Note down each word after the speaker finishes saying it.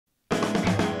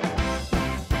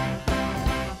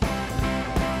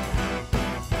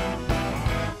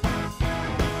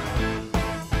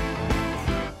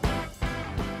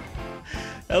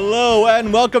Hello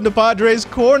and welcome to Padre's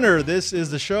Corner. This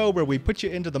is the show where we put you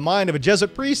into the mind of a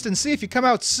Jesuit priest and see if you come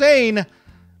out sane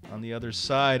on the other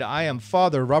side. I am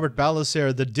Father Robert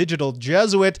Balacer, the digital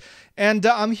Jesuit, and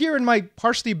I'm here in my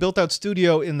partially built-out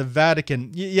studio in the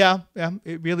Vatican. Yeah,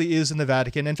 it really is in the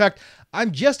Vatican. In fact,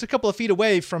 I'm just a couple of feet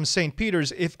away from St.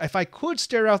 Peter's. If I could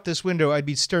stare out this window, I'd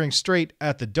be staring straight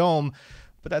at the dome,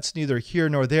 but that's neither here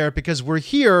nor there because we're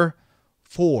here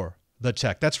for the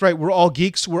tech. That's right. We're all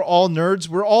geeks. We're all nerds.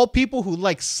 We're all people who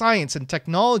like science and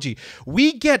technology.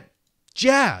 We get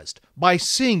jazzed by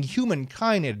seeing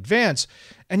humankind advance.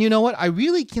 And you know what? I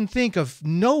really can think of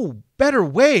no better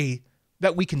way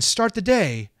that we can start the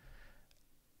day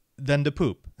than to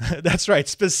poop. That's right.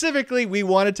 Specifically, we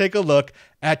want to take a look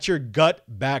at your gut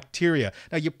bacteria.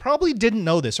 Now, you probably didn't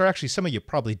know this, or actually some of you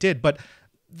probably did, but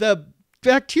the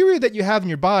bacteria that you have in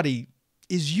your body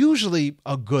is usually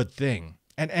a good thing.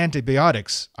 And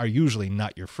antibiotics are usually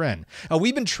not your friend. Now,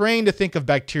 we've been trained to think of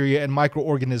bacteria and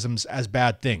microorganisms as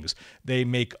bad things. They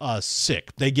make us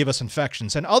sick. They give us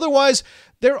infections. And otherwise,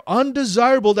 they're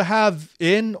undesirable to have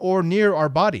in or near our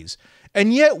bodies.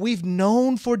 And yet, we've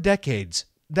known for decades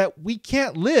that we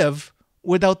can't live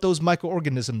without those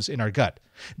microorganisms in our gut.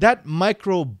 That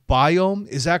microbiome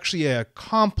is actually a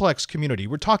complex community.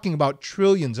 We're talking about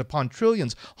trillions upon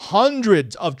trillions,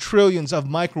 hundreds of trillions of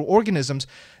microorganisms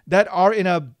that are in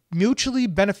a mutually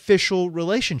beneficial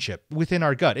relationship within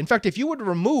our gut. In fact, if you were to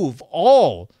remove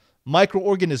all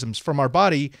microorganisms from our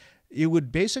body, it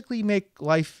would basically make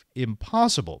life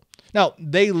impossible. Now,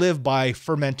 they live by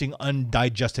fermenting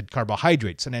undigested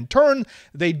carbohydrates, and in turn,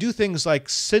 they do things like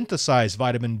synthesize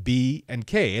vitamin B and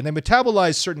K, and they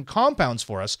metabolize certain compounds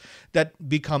for us that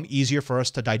become easier for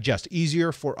us to digest,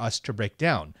 easier for us to break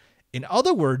down. In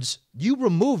other words, you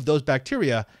remove those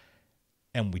bacteria,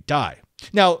 and we die.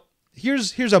 Now,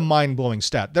 here's a mind-blowing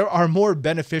stat. There are more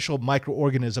beneficial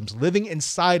microorganisms living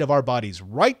inside of our bodies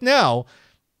right now.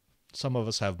 Some of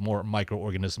us have more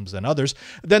microorganisms than others,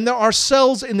 than there are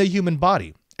cells in the human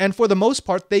body. And for the most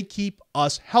part, they keep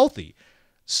us healthy.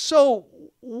 So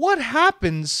what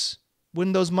happens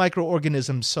when those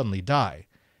microorganisms suddenly die?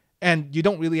 And you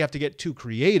don't really have to get too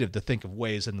creative to think of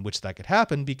ways in which that could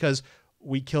happen because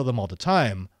we kill them all the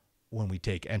time when we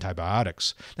take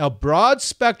antibiotics. Now,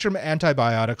 broad-spectrum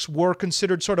antibiotics were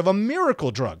considered sort of a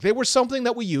miracle drug. They were something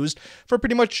that we used for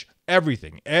pretty much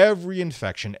everything, every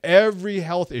infection, every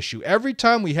health issue. Every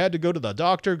time we had to go to the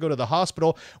doctor, go to the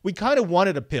hospital, we kind of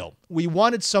wanted a pill. We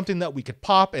wanted something that we could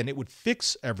pop and it would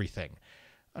fix everything.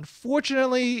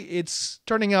 Unfortunately, it's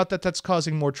turning out that that's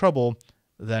causing more trouble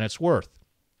than it's worth.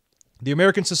 The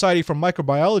American Society for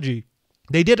Microbiology,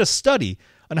 they did a study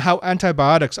on how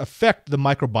antibiotics affect the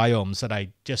microbiomes that I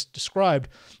just described.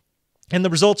 And the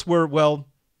results were, well,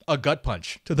 a gut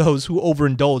punch to those who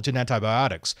overindulge in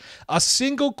antibiotics. A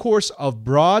single course of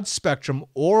broad-spectrum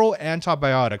oral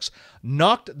antibiotics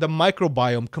knocked the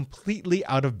microbiome completely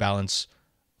out of balance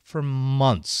for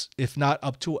months, if not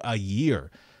up to a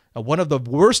year. One of the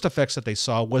worst effects that they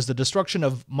saw was the destruction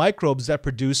of microbes that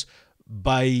produce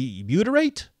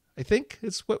butyrate, I think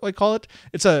it's what I call it.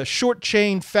 It's a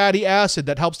short-chain fatty acid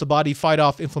that helps the body fight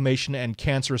off inflammation and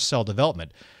cancerous cell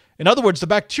development. In other words, the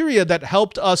bacteria that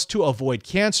helped us to avoid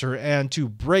cancer and to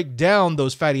break down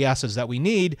those fatty acids that we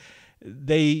need,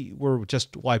 they were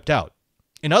just wiped out.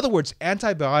 In other words,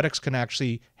 antibiotics can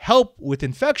actually help with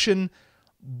infection,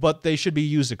 but they should be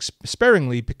used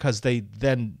sparingly because they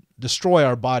then destroy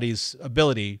our body's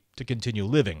ability to continue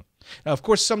living. Now, of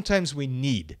course, sometimes we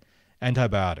need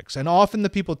antibiotics. And often the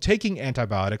people taking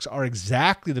antibiotics are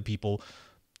exactly the people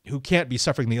who can't be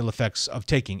suffering the ill effects of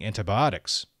taking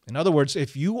antibiotics. In other words,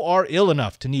 if you are ill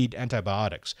enough to need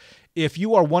antibiotics, if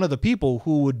you are one of the people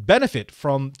who would benefit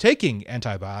from taking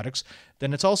antibiotics,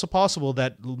 then it's also possible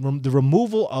that the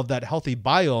removal of that healthy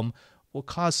biome will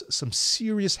cause some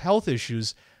serious health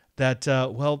issues that,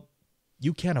 well,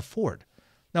 you can't afford.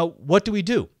 Now, what do we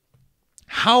do?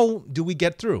 How do we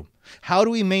get through? How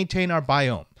do we maintain our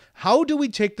biome? How do we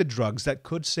take the drugs that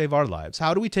could save our lives?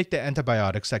 How do we take the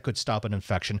antibiotics that could stop an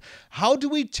infection? How do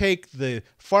we take the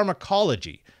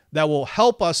pharmacology that will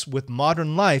help us with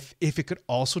modern life if it could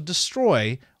also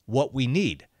destroy what we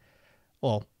need?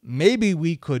 Well, maybe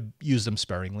we could use them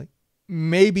sparingly.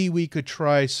 Maybe we could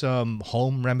try some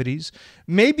home remedies.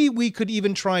 Maybe we could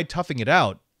even try toughing it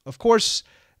out. Of course,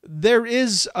 there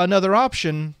is another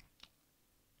option.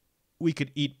 We could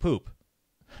eat poop.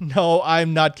 No,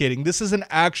 I'm not kidding. This is an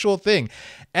actual thing.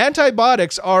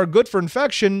 Antibiotics are good for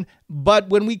infection, but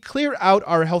when we clear out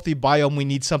our healthy biome, we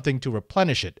need something to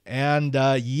replenish it. And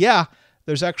yeah,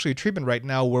 there's actually a treatment right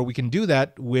now where we can do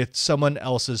that with someone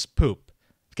else's poop.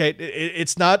 Okay,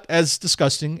 it's not as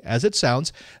disgusting as it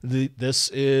sounds. This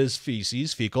is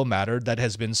feces, fecal matter that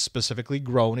has been specifically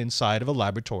grown inside of a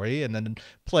laboratory and then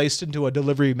placed into a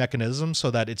delivery mechanism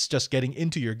so that it's just getting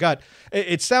into your gut.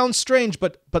 It sounds strange,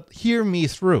 but hear me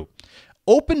through.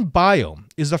 Open Biome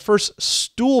is the first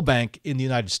stool bank in the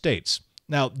United States.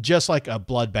 Now, just like a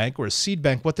blood bank or a seed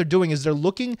bank, what they're doing is they're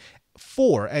looking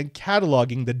for and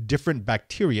cataloging the different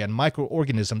bacteria and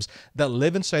microorganisms that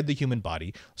live inside the human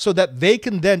body so that they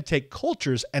can then take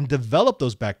cultures and develop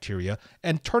those bacteria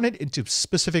and turn it into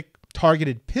specific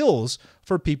targeted pills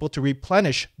for people to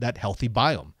replenish that healthy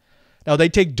biome. Now, they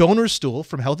take donor stool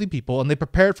from healthy people and they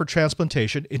prepare it for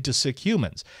transplantation into sick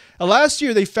humans. Now, last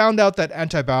year, they found out that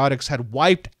antibiotics had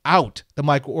wiped out the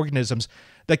microorganisms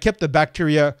that kept the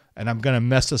bacteria, and I'm going to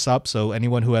mess this up, so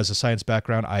anyone who has a science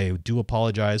background, I do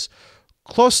apologize,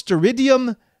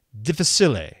 Clostridium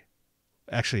difficile.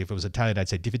 Actually, if it was Italian, I'd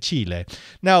say difficile.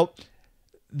 Now,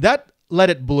 that let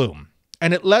it bloom,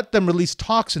 and it let them release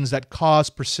toxins that cause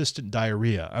persistent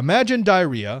diarrhea. Imagine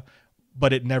diarrhea,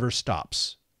 but it never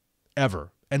stops,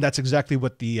 ever. And that's exactly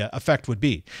what the effect would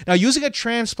be. Now, using a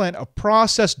transplant of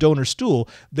processed donor stool,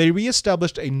 they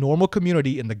reestablished a normal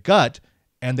community in the gut,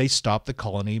 and they stopped the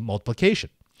colony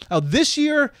multiplication. Now, this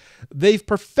year, they've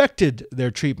perfected their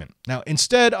treatment. Now,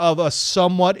 instead of a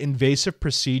somewhat invasive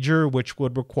procedure, which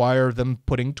would require them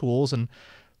putting tools in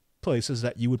places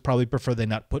that you would probably prefer they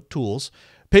not put tools,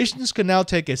 patients can now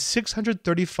take a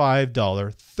 $635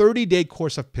 30-day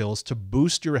course of pills to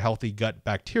boost your healthy gut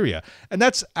bacteria. And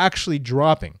that's actually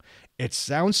dropping. It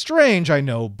sounds strange, I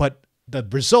know, but the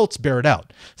results bear it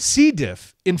out. C.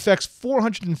 diff infects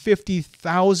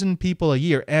 450,000 people a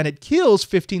year, and it kills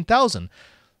 15,000.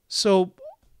 So,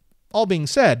 all being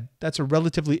said, that's a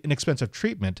relatively inexpensive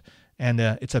treatment, and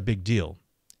it's a big deal.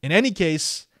 In any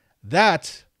case,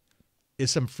 that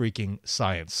is some freaking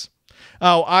science.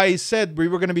 Now, I said we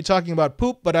were going to be talking about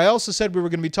poop, but I also said we were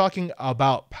going to be talking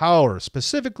about power,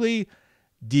 specifically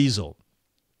diesel.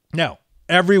 Now,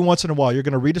 every once in a while, you're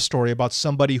going to read a story about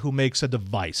somebody who makes a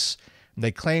device.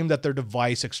 They claim that their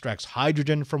device extracts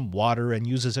hydrogen from water and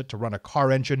uses it to run a car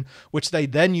engine, which they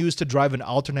then use to drive an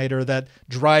alternator that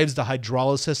drives the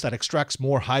hydrolysis that extracts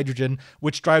more hydrogen,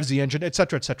 which drives the engine,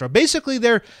 etc., etc. Basically,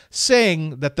 they're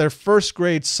saying that their first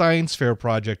grade science fair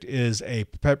project is a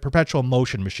perpetual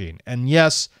motion machine. And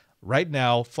yes, right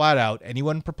now, flat out,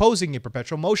 anyone proposing a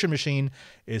perpetual motion machine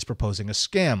is proposing a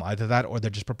scam. Either that or they're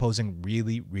just proposing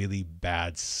really, really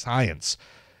bad science.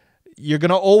 You're going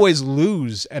to always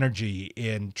lose energy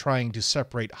in trying to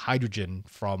separate hydrogen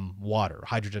from water,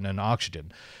 hydrogen and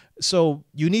oxygen. So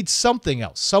you need something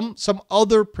else, some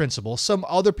other principle, some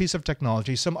other piece of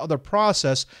technology, some other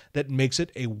process that makes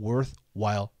it a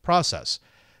worthwhile process.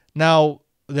 Now,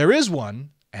 there is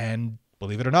one, and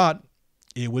believe it or not,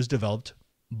 it was developed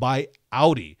by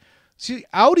Audi. See,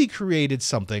 Audi created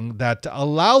something that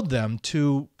allowed them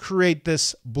to create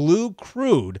this blue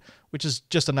crude, which is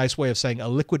just a nice way of saying a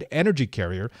liquid energy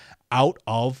carrier, out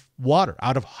of water,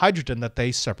 out of hydrogen that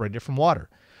they separated from water.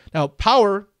 Now,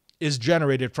 power is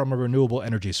generated from a renewable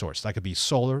energy source. That could be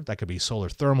solar, that could be solar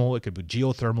thermal, it could be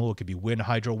geothermal, it could be wind,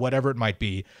 hydro, whatever it might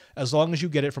be. As long as you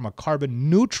get it from a carbon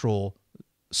neutral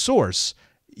source,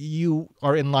 you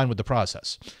are in line with the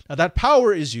process. Now, that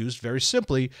power is used very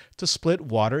simply to split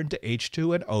water into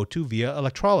H2 and O2 via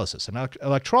electrolysis. And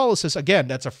electrolysis, again,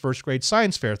 that's a first grade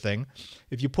science fair thing.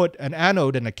 If you put an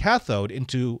anode and a cathode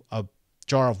into a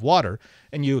jar of water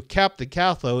and you cap the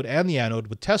cathode and the anode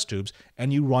with test tubes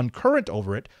and you run current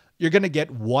over it, you're going to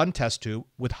get one test tube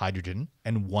with hydrogen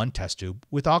and one test tube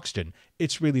with oxygen.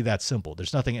 It's really that simple.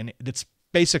 There's nothing in it. It's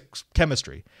basic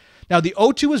chemistry. Now, the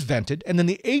O2 is vented, and then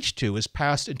the H2 is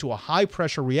passed into a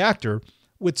high-pressure reactor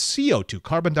with CO2,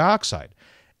 carbon dioxide.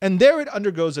 And there it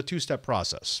undergoes a two-step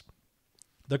process.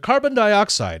 The carbon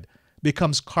dioxide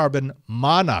becomes carbon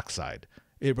monoxide.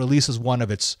 It releases one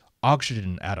of its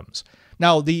oxygen atoms.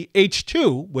 Now, the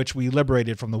H2, which we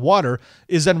liberated from the water,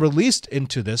 is then released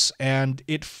into this, and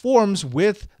it forms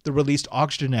with the released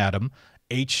oxygen atom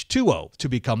H2O to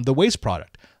become the waste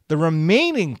product. The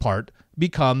remaining part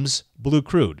becomes blue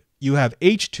crude. You have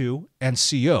H2 and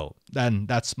CO. Then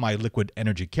that's my liquid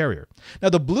energy carrier. Now,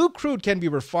 the blue crude can be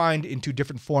refined into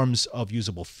different forms of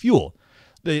usable fuel.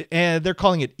 And they're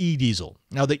calling it e-diesel.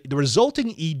 Now, the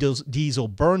resulting e-diesel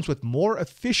burns with more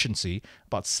efficiency,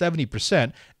 about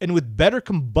 70%, and with better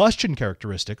combustion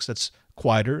characteristics, that's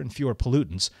quieter and fewer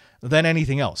pollutants, than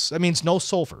anything else. That means no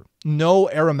sulfur, no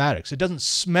aromatics. It doesn't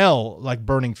smell like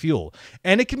burning fuel.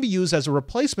 And it can be used as a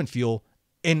replacement fuel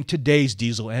in today's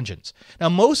diesel engines. Now,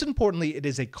 most importantly, it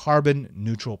is a carbon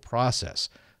neutral process.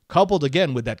 Coupled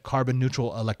again with that carbon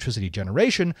neutral electricity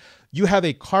generation, you have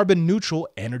a carbon neutral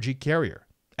energy carrier.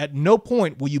 At no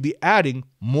point will you be adding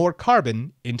more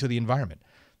carbon into the environment.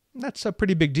 That's a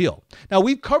pretty big deal. Now,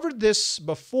 we've covered this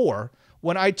before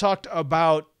when I talked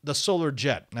about the solar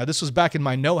jet. Now, this was back in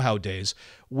my know-how days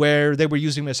where they were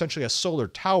using essentially a solar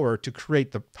tower to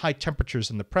create the high temperatures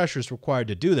and the pressures required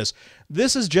to do this.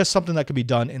 This is just something that can be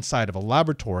done inside of a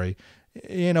laboratory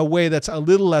in a way that's a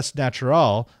little less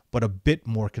natural, but a bit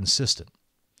more consistent.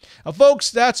 Now,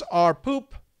 folks, that's our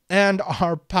poop and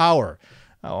our power.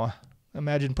 Oh,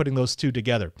 imagine putting those two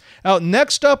together. Now,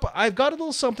 next up, I've got a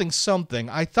little something.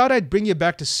 I thought I'd bring you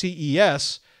back to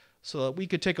CES so that we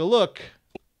could take a look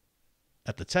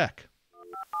at the tech.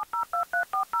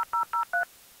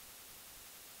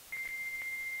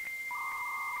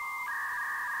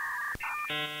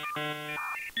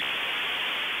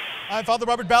 I'm Father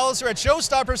Robert Balliser at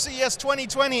Showstopper CES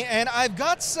 2020, and I've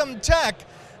got some tech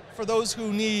for those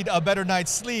who need a better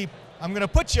night's sleep. I'm going to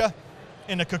put you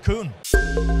in a cocoon.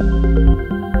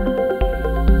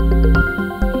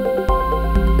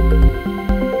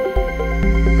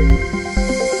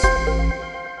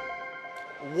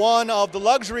 One of the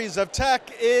luxuries of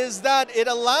tech is that it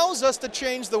allows us to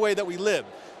change the way that we live.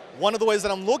 One of the ways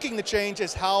that I'm looking to change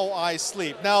is how I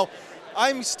sleep. Now,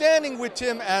 I'm standing with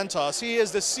Tim Antos. He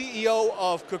is the CEO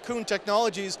of Kokoon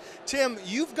Technologies. Tim,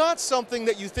 you've got something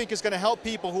that you think is going to help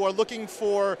people who are looking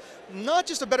for not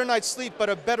just a better night's sleep, but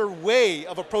a better way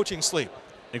of approaching sleep.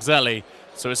 Exactly.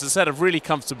 So it's a set of really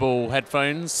comfortable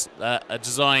headphones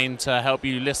designed to help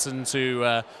you listen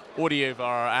to audio via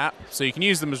our app. So you can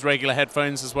use them as regular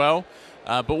headphones as well.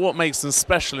 But what makes them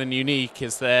special and unique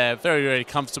is they're very, very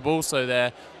comfortable. So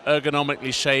they're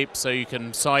ergonomically shaped, so you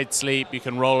can side sleep, you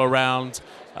can roll around.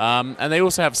 And they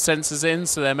also have sensors in,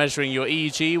 so they're measuring your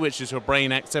EEG, which is your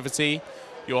brain activity,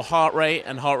 your heart rate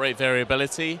and heart rate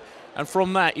variability. And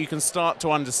from that, you can start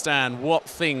to understand what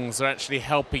things are actually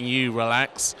helping you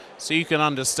relax. So you can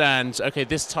understand, okay,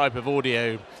 this type of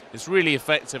audio is really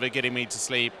effective at getting me to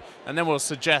sleep. And then we'll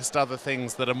suggest other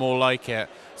things that are more like it.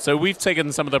 So we've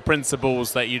taken some of the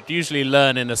principles that you'd usually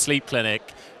learn in a sleep clinic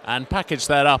and packaged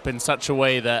that up in such a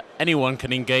way that anyone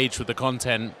can engage with the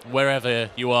content wherever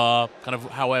you are, kind of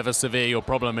however severe your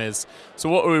problem is. So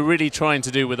what we're really trying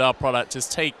to do with our product is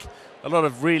take a lot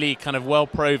of really kind of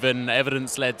well-proven,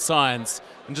 evidence-led science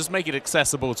and just make it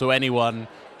accessible to anyone,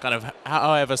 kind of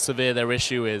however severe their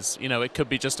issue is. You know, it could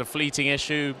be just a fleeting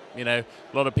issue, you know,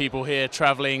 a lot of people here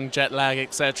traveling, jet lag,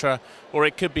 etc. Or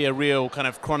it could be a real kind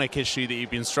of chronic issue that you've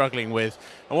been struggling with.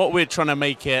 And what we're trying to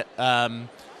make it,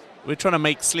 we're trying to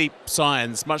make sleep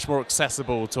science much more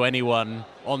accessible to anyone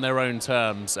on their own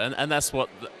terms. And that's what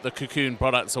the Kokoon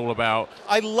product's all about.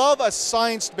 I love a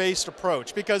science-based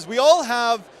approach because we all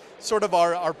have sort of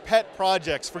our pet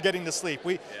projects for getting to sleep.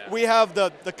 We have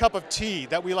the cup of tea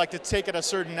that we like to take at a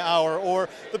certain hour, or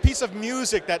the piece of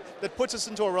music that puts us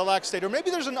into a relaxed state, or maybe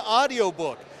there's an audio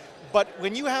book. But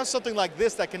when you have something like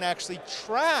this that can actually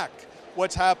track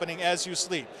what's happening as you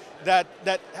sleep, that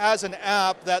has an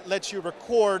app that lets you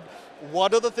record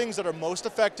what are the things that are most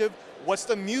effective, what's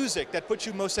the music that puts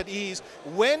you most at ease,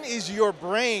 when is your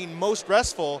brain most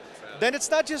restful, then it's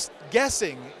not just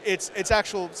guessing, it's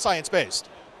actual science-based.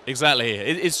 Exactly.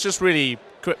 It's just really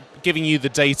giving you the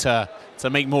data to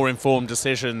make more informed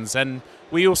decisions. And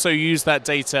we also use that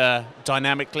data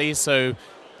dynamically, so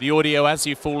the audio as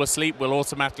you fall asleep will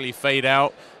automatically fade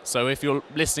out. So if you're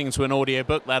listening to an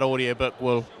audiobook, that audiobook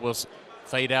will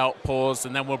fade out, pause,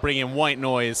 and then we'll bring in white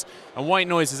noise. And white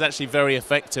noise is actually very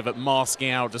effective at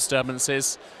masking out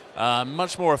disturbances,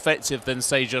 much more effective than,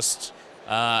 say, just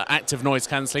active noise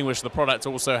cancelling, which the product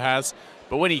also has.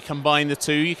 But when you combine the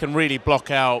two, you can really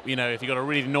block out, you know, if you've got a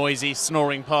really noisy,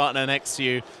 snoring partner next to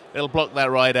you, it'll block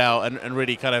that right out and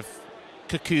really kind of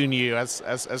cocoon you,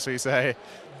 as we say.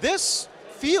 This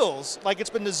feels like it's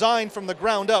been designed from the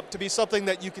ground up to be something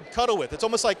that you could cuddle with. It's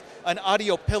almost like an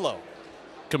audio pillow.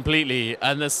 Completely,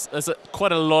 and there's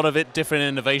quite a lot of different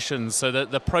innovations. So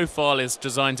the profile is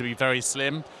designed to be very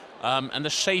slim, and the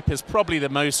shape is probably the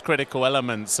most critical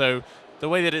element. So the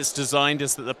way that it's designed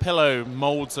is that the pillow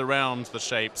molds around the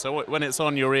shape. So when it's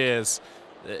on your ears,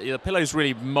 the pillow's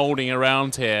really molding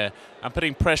around here and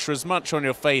putting pressure as much on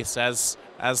your face as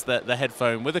the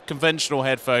headphone. With a conventional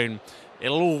headphone,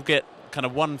 it'll all get kind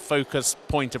of one focused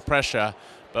point of pressure,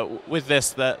 but with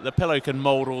this, the pillow can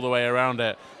mold all the way around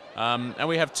it. And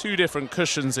we have two different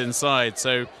cushions inside.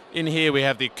 So in here we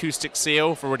have the acoustic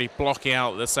seal for really blocking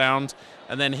out the sound,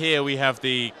 and then here we have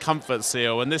the comfort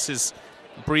seal, and this is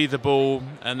breathable,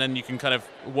 and then you can kind of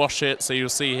wash it. So you'll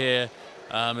see here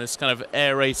it's kind of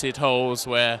aerated holes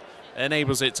where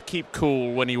enables it to keep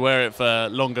cool when you wear it for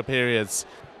longer periods.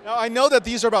 Now, I know that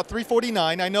these are about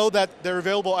 $349. I know that they're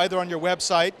available either on your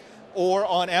website or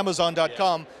on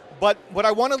Amazon.com. But what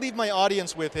I want to leave my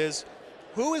audience with is,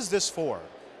 who is this for?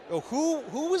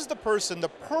 Who is the person, the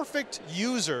perfect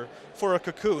user for a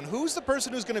Kokoon? Who's the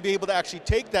person who's going to be able to actually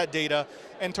take that data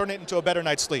and turn it into a better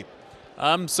night's sleep?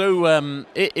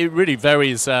 It really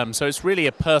varies. So it's really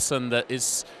a person that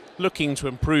is looking to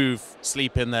improve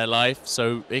sleep in their life.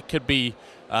 So it could be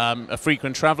a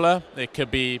frequent traveler, it could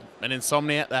be an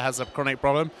insomniac that has a chronic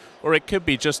problem, or it could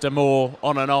be just a more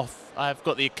on and off, I've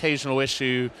got the occasional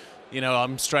issue,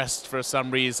 I'm stressed for some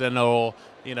reason, or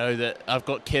that I've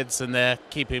got kids and they're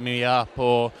keeping me up,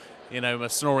 or my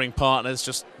snoring partner's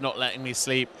just not letting me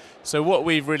sleep. So what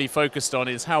we've really focused on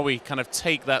is how we kind of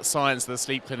take that science of the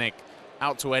sleep clinic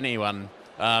out to anyone.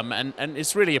 And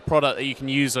it's really a product that you can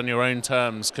use on your own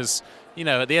terms, because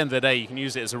at the end of the day you can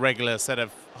use it as a regular set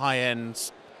of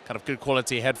high-end kind of good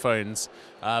quality headphones,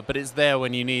 but it's there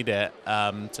when you need it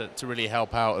to really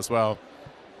help out as well.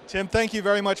 Tim, thank you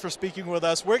very much for speaking with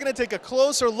us. We're going to take a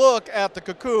closer look at the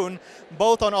Kokoon,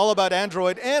 both on All About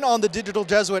Android and on the Digital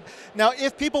Jesuit. Now,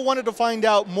 if people wanted to find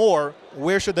out more,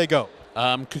 where should they go?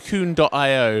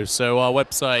 Kokoon.io. So our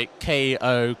website,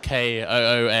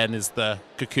 Kokoon, is the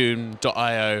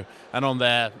Kokoon.io. And on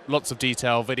there, lots of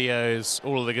detail, videos,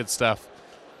 all of the good stuff.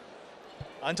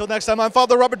 Until next time, I'm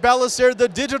Father Robert Ballecer, the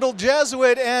Digital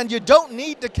Jesuit, and you don't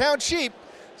need to count sheep.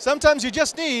 Sometimes you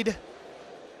just need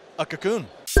a Kokoon.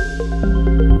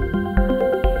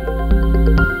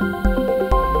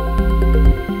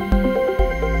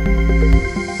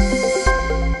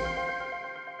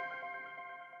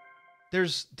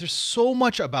 There's so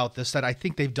much about this that I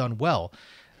think they've done well,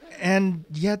 and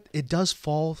yet it does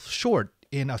fall short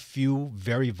in a few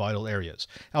very vital areas.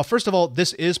 Now, first of all,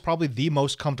 this is probably the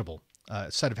most comfortable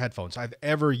set of headphones I've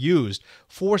ever used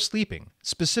for sleeping,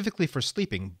 specifically for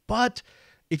sleeping. But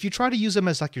if you try to use them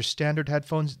as like your standard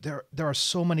headphones, there are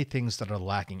so many things that are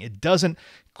lacking. It doesn't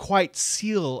quite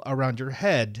seal around your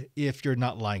head if you're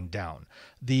not lying down.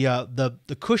 The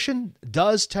cushion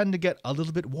does tend to get a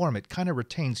little bit warm. It kind of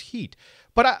retains heat,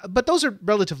 but those are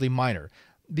relatively minor.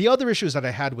 The other issues that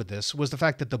I had with this was the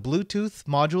fact that the Bluetooth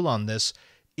module on this,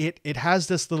 it has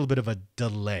this little bit of a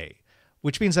delay,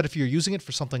 which means that if you're using it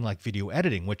for something like video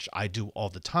editing, which I do all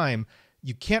the time,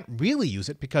 you can't really use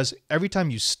it because every time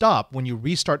you stop, when you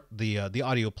restart the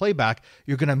audio playback,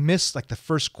 you're going to miss like the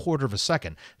first quarter of a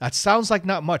second. That sounds like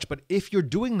not much, but if you're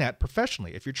doing that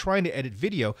professionally, if you're trying to edit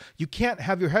video, you can't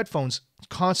have your headphones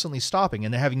constantly stopping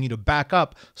and then having you to back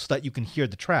up so that you can hear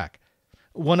the track.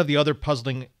 One of the other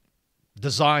puzzling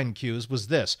design cues was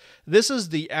this. This is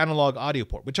the analog audio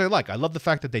port, which I like. I love the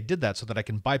fact that they did that so that I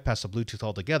can bypass the Bluetooth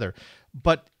altogether.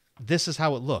 But this is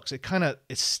how it looks. It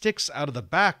sticks out of the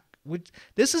back.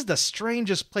 This is the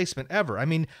strangest placement ever. I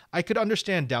mean, I could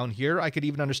understand down here. I could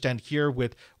even understand here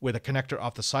with a connector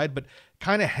off the side, but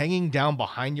kind of hanging down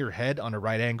behind your head on a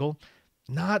right angle,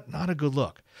 not a good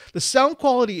look. The sound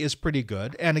quality is pretty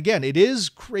good. And again, it is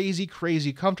crazy,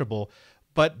 crazy comfortable.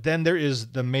 But then there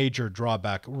is the major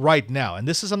drawback right now. And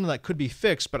this is something that could be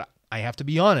fixed, but I have to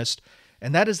be honest.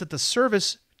 And that is that the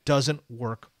service doesn't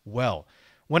work well.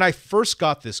 When I first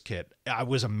got this kit, I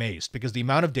was amazed because the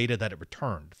amount of data that it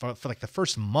returned for like the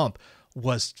first month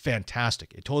was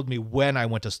fantastic. It told me when I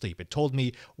went to sleep. It told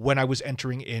me when I was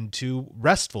entering into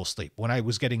restful sleep, when I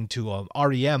was getting to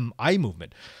REM eye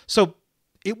movement. So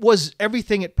it was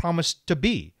everything it promised to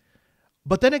be.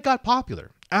 But then it got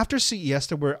popular. After CES,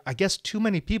 there were, I guess, too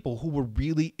many people who were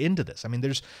really into this. I mean,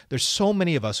 there's so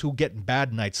many of us who get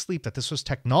bad night's sleep that this was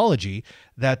technology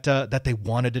that they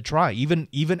wanted to try,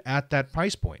 even at that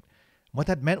price point. What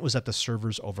that meant was that the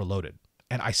servers overloaded,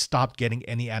 and I stopped getting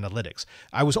any analytics.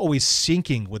 I was always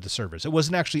syncing with the servers. It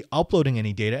wasn't actually uploading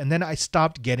any data, and then I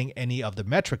stopped getting any of the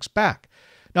metrics back.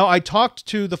 Now, I talked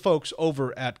to the folks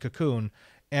over at Kokoon,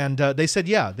 and they said,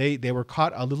 yeah, they were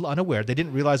caught a little unaware. They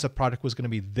didn't realize the product was going to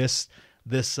be this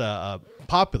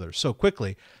popular so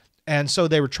quickly. And so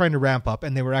they were trying to ramp up,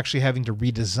 and they were actually having to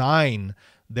redesign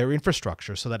their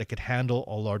infrastructure so that it could handle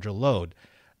a larger load.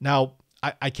 Now,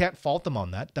 I can't fault them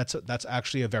on that. That's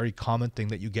actually a very common thing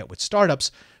that you get with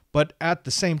startups. But at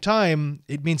the same time,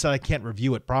 it means that I can't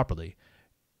review it properly.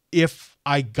 If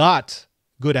I got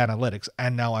good analytics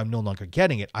and now I'm no longer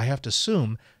getting it, I have to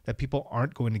assume that people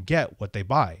aren't going to get what they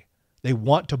buy. They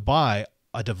want to buy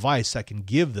a device that can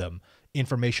give them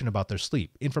information about their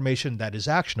sleep, information that is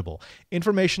actionable,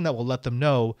 information that will let them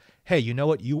know, hey, you know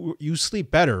what, you sleep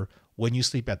better when you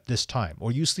sleep at this time,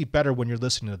 or you sleep better when you're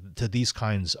listening to these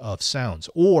kinds of sounds,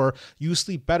 or you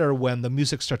sleep better when the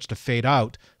music starts to fade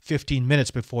out 15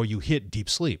 minutes before you hit deep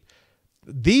sleep.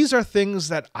 these are things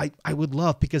that I would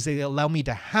love because they allow me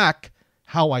to hack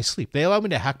how I sleep. They allow me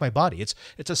to hack my body.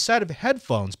 It's a set of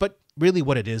headphones, but really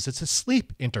what it is, it's a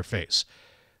sleep interface.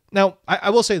 Now, I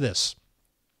will say this.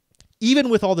 Even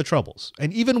with all the troubles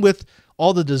and even with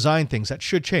all the design things that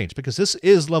should change, because this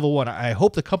is level 1, I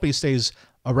hope the company stays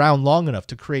around long enough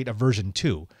to create a version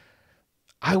 2.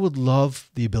 I would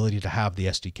love the ability to have the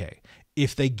SDK.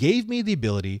 If they gave me the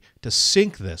ability to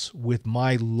sync this with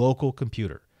my local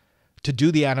computer, to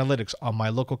do the analytics on my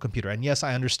local computer. And yes,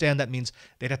 I understand that means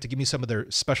they'd have to give me some of their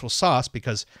special sauce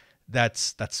because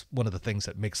that's one of the things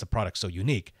that makes the product so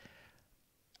unique.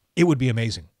 It would be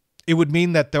amazing. It would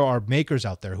mean that there are makers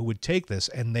out there who would take this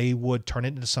and they would turn it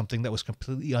into something that was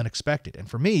completely unexpected. And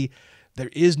for me, there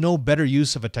is no better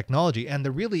use of a technology, and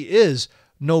there really is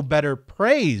no better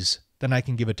praise than I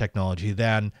can give a technology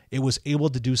than it was able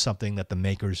to do something that the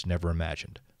makers never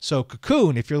imagined. So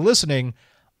Kokoon, if you're listening,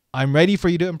 I'm ready for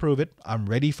you to improve it. I'm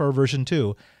ready for version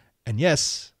 2. And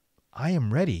yes, I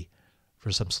am ready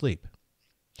for some sleep.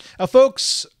 Now,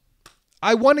 folks,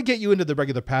 I want to get you into the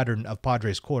regular pattern of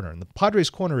Padre's Corner. And the Padre's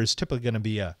Corner is typically going to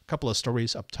be a couple of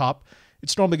stories up top.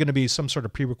 It's normally going to be some sort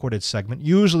of pre-recorded segment,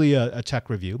 usually a tech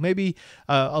review, maybe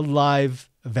a live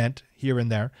event here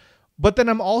and there. But then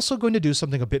I'm also going to do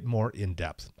something a bit more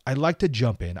in-depth. I like to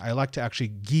jump in. I like to actually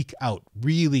geek out,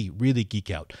 really, really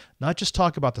geek out. Not just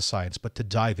talk about the science, but to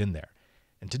dive in there.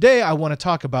 And today I want to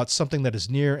talk about something that is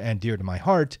near and dear to my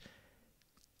heart,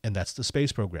 and that's the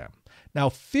space program. Now,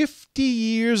 50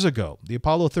 years ago, the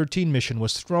Apollo 13 mission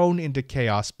was thrown into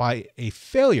chaos by a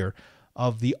failure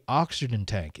of the oxygen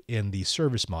tank in the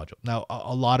service module. Now,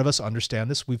 a lot of us understand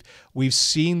this. We've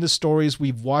seen the stories.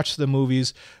 We've watched the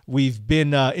movies. We've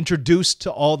been introduced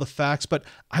to all the facts. But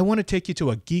I want to take you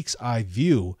to a geek's eye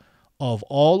view of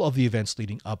all of the events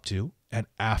leading up to and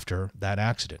after that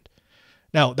accident.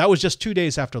 Now, that was just 2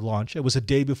 days after launch. It was a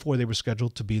day before they were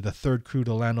scheduled to be the third crew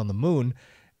to land on the moon.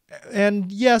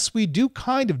 And yes, we do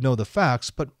kind of know the facts,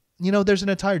 but, you know, there's an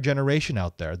entire generation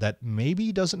out there that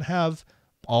maybe doesn't have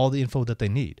all the info that they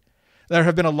need. There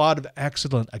have been a lot of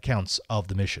excellent accounts of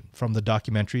the mission, from the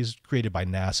documentaries created by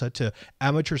NASA to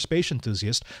amateur space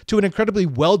enthusiasts to an incredibly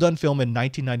well-done film in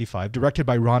 1995 directed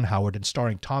by Ron Howard and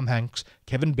starring Tom Hanks,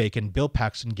 Kevin Bacon, Bill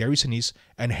Paxton, Gary Sinise,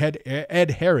 and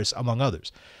Ed Harris, among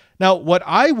others. Now, what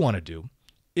I want to do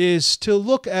is to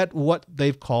look at what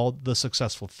they've called the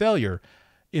successful failure,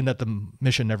 in that the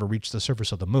mission never reached the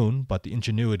surface of the moon, but the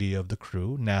ingenuity of the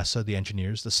crew, NASA, the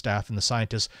engineers, the staff, and the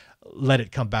scientists let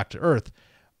it come back to Earth.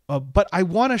 But I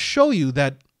want to show you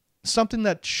that something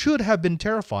that should have been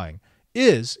terrifying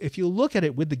is, if you look at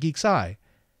it with the geek's eye,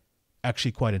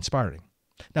 actually quite inspiring.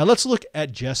 Now let's look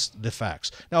at just the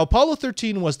facts. Now, Apollo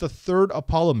 13 was the third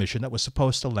Apollo mission that was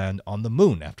supposed to land on the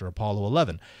moon after Apollo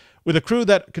 11, with a crew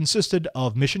that consisted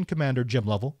of mission commander Jim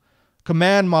Lovell,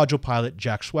 command module pilot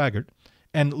Jack Swigert,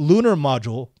 and lunar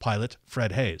module pilot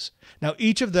Fred Haise. Now,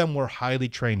 each of them were highly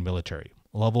trained military.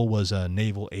 Lovell was a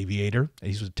naval aviator.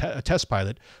 He was a test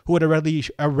pilot who had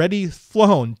already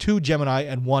flown 2 Gemini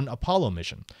and 1 Apollo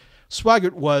mission.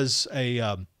 Swigert was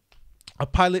a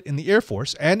pilot in the Air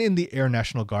Force and in the Air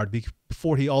National Guard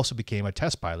before he also became a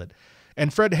test pilot.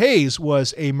 And Fred Haise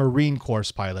was a Marine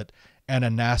Corps pilot and a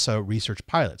NASA research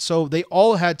pilot. So they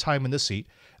all had time in the seat.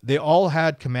 They all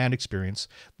had command experience.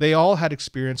 They all had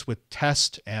experience with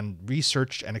test and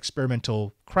research and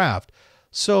experimental craft.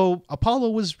 So Apollo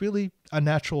was really a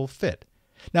natural fit.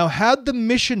 Now, had the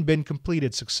mission been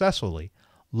completed successfully,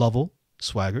 Lovell,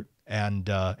 Swigert, and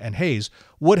Haise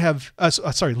would have,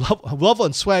 Lovell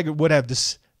and Swigert would have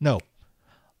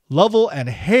Lovell and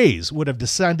Haise would have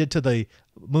descended to the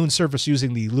moon surface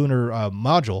using the lunar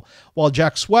module, while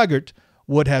Jack Swigert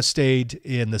would have stayed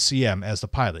in the CM as the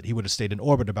pilot. He would have stayed in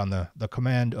orbit around the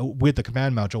command with the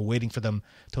command module, waiting for them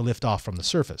to lift off from the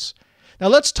surface. Now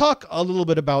let's talk a little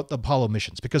bit about the Apollo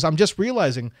missions, because I'm just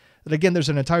realizing that, again, there's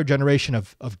an entire generation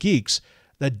of geeks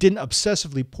that didn't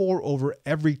obsessively pore over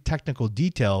every technical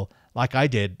detail like I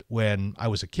did when I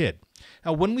was a kid.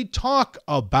 Now, when we talk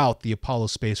about the Apollo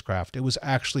spacecraft, it was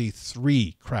actually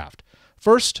 3 craft.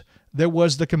 First, there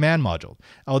was the command module.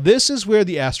 Now, this is where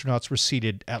the astronauts were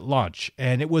seated at launch,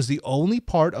 and it was the only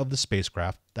part of the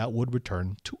spacecraft that would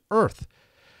return to Earth.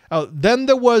 Then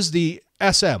there was the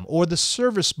SM, or the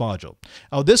service module.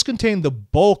 Now, this contained the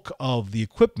bulk of the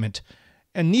equipment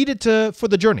and needed for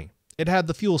the journey. It had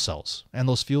the fuel cells, and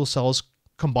those fuel cells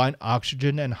combined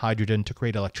oxygen and hydrogen to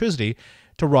create electricity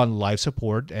to run life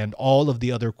support and all of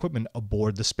the other equipment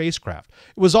aboard the spacecraft.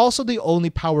 It was also the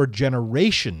only power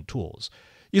generation tools.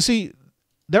 You see,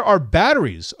 there are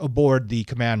batteries aboard the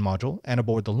command module and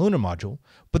aboard the lunar module,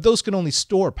 but those can only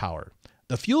store power.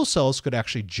 the fuel cells could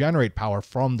actually generate power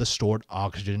from the stored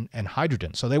oxygen and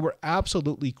hydrogen. So they were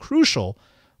absolutely crucial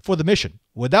for the mission.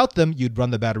 Without them, you'd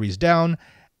run the batteries down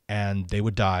and they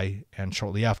would die, and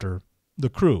shortly after, the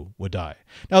crew would die.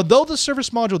 Now, though the service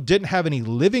module didn't have any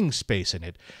living space in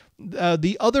it,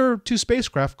 the other two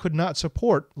spacecraft could not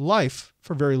support life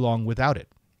for very long without it.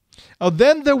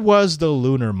 Then there was the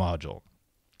lunar module.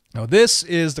 Now, this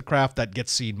is the craft that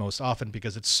gets seen most often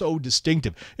because it's so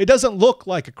distinctive. It doesn't look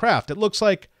like a craft. It looks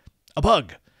like a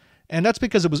bug. And that's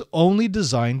because it was only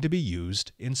designed to be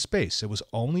used in space. It was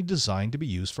only designed to be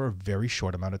used for a very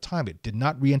short amount of time. It did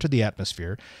not re-enter the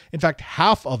atmosphere. In fact,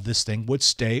 half of this thing would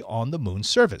stay on the moon's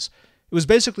surface. It was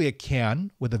basically a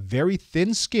can with a very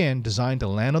thin skin designed to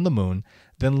land on the moon,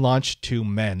 then launch two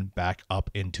men back up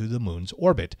into the moon's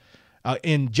orbit.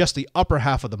 In just the upper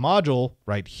half of the module,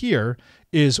 right here,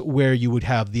 is where you would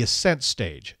have the ascent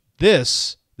stage.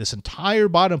 This entire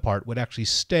bottom part would actually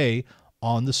stay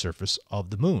on the surface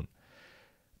of the moon.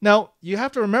 Now, you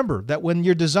have to remember that when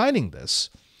you're designing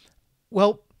this,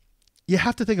 well, you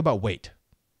have to think about weight.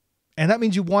 And that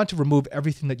means you want to remove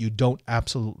everything that you don't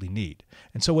absolutely need.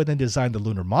 And so when they designed the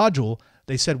lunar module,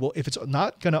 they said, well, if it's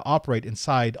not going to operate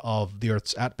inside of the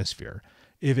Earth's atmosphere,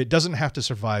 if it doesn't have to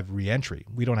survive re-entry,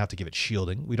 we don't have to give it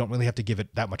shielding. We don't really have to give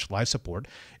it that much life support.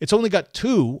 It's only got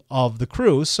two of the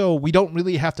crew, so we don't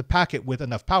really have to pack it with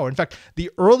enough power. In fact,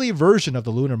 the early version of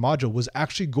the lunar module was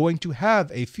actually going to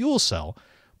have a fuel cell,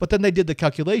 but then they did the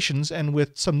calculations, and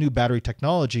with some new battery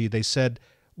technology, they said,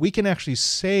 we can actually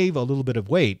save a little bit of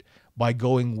weight by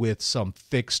going with some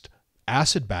fixed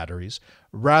acid batteries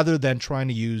rather than trying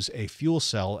to use a fuel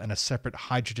cell and a separate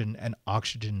hydrogen and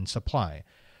oxygen supply.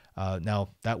 Now,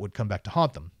 that would come back to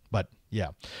haunt them, but yeah.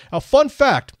 A fun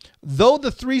fact, though the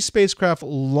three spacecraft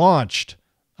launched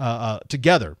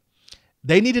together,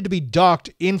 they needed to be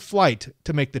docked in flight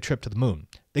to make the trip to the moon.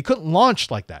 They couldn't launch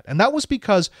like that. And that was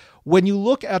because when you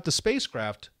look at the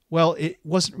spacecraft, well, it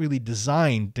wasn't really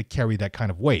designed to carry that kind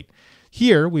of weight.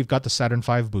 Here, we've got the Saturn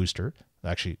V booster.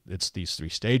 Actually, it's these three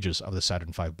stages of the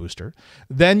Saturn V booster.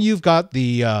 Then you've got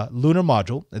the lunar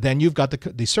module. Then you've got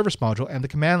the service module and the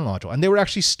command module. And they were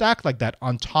actually stacked like that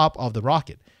on top of the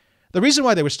rocket. The reason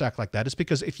why they were stacked like that is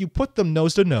because if you put them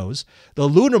nose to nose, the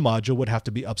lunar module would have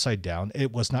to be upside down.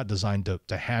 It was not designed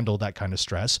to handle that kind of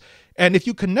stress. And if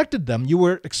you connected them, you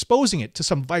were exposing it to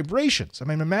some vibrations. I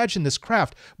mean, imagine this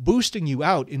craft boosting you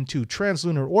out into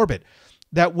translunar orbit.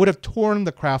 That would have torn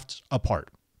the craft apart.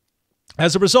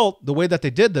 As a result, the way that they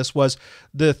did this was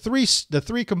the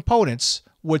three components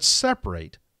would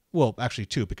separate. Well, actually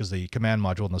two, because the command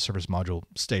module and the service module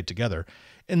stayed together.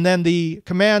 And then the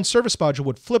command service module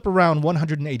would flip around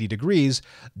 180 degrees,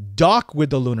 dock with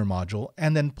the lunar module,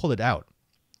 and then pull it out.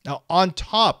 Now, on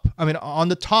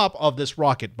the top of this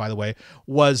rocket, by the way,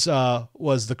 was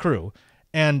the crew.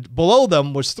 And below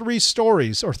them was three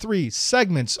segments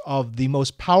of the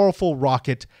most powerful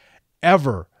rocket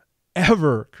ever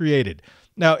created.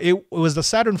 Now, it was the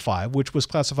Saturn V, which was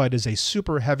classified as a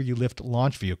super heavy lift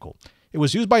launch vehicle. It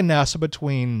was used by NASA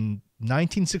between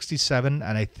 1967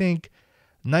 and I think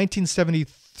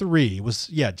 1973. It was,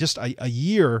 just a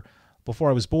year before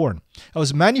I was born. It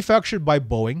was manufactured by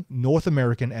Boeing, North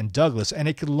American, and Douglas, and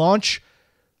it could launch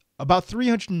about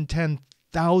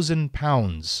 310,000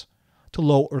 pounds to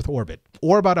low Earth orbit,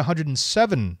 or about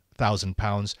 107,000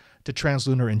 pounds to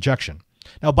translunar injection.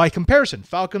 Now, by comparison,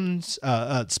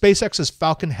 SpaceX's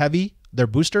Falcon Heavy, their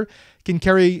booster, can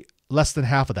carry less than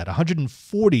half of that,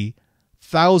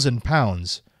 140,000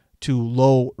 pounds to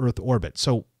low Earth orbit.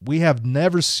 So we have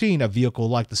never seen a vehicle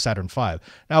like the Saturn V.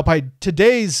 Now, by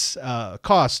today's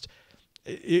cost,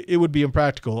 it would be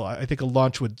impractical. I think a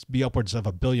launch would be upwards of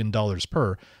 $1 billion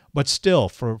per. But still,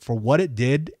 for what it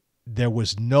did, there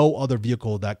was no other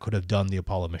vehicle that could have done the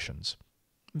Apollo missions.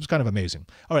 It was kind of amazing.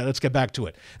 All right, let's get back to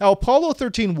it. Now, Apollo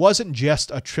 13 wasn't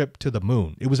just a trip to the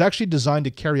moon. It was actually designed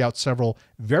to carry out several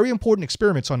very important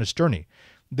experiments on its journey.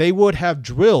 They would have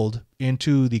drilled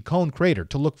into the Kokoon crater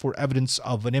to look for evidence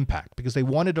of an impact because they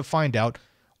wanted to find out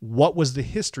what was the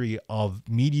history of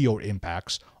meteor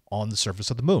impacts on the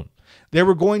surface of the moon. They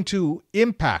were going to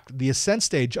impact the ascent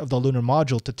stage of the lunar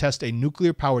module to test a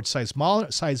nuclear-powered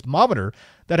seismometer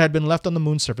that had been left on the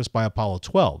moon's surface by Apollo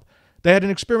 12. They had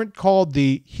an experiment called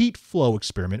the heat flow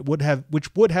experiment,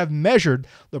 which would have measured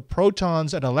the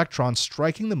protons and electrons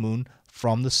striking the moon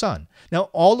from the sun.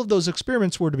 Now, all of those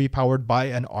experiments were to be powered by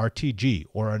an RTG,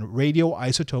 or a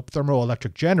radioisotope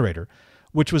thermoelectric generator,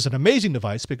 which was an amazing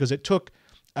device because it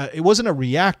wasn't a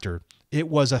reactor, it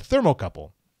was a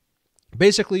thermocouple.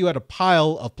 Basically, you had a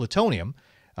pile of plutonium,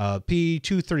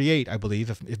 P238, I believe,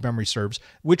 if memory serves,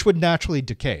 which would naturally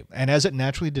decay. And as it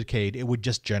naturally decayed, it would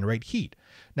just generate heat.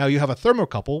 Now you have a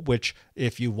thermocouple, which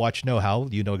if you watch Know-How,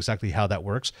 you know exactly how that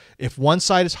works. If one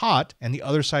side is hot and the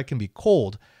other side can be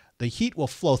cold, the heat will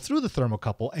flow through the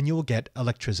thermocouple and you will get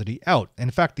electricity out.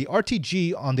 In fact, the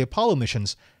RTG on the Apollo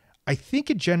missions, I think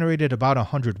it generated about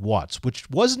 100 watts, which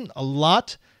wasn't a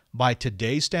lot by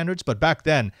today's standards, but back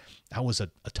then, that was a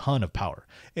ton of power.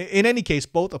 In any case,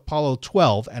 both Apollo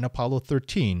 12 and Apollo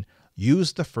 13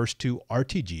 used the first two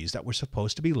RTGs that were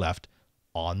supposed to be left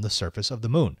on the surface of the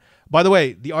moon. By the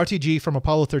way, the RTG from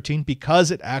Apollo 13, because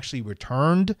it actually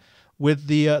returned with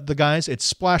the guys, it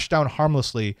splashed down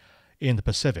harmlessly in the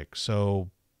Pacific. So,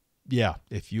 yeah,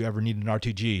 if you ever need an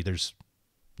RTG,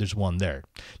 there's one there.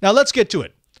 Now, let's get to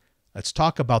it. Let's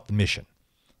talk about the mission.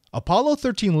 Apollo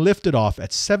 13 lifted off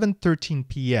at 7:13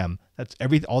 p.m. That's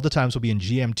all the times will be in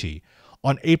GMT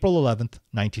on April 11th,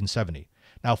 1970.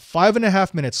 Now,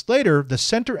 5.5 minutes later, the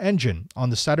center engine on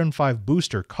the Saturn V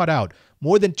booster cut out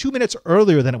more than 2 minutes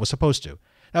earlier than it was supposed to.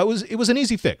 Now, it was an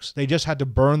easy fix. They just had to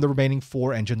burn the remaining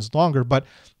 4 engines longer, but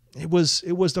it was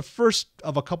the first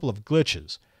of a couple of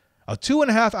glitches.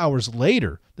 2.5 hours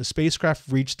later, the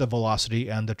spacecraft reached the velocity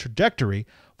and the trajectory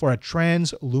for a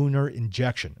trans-lunar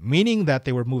injection, meaning that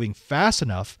they were moving fast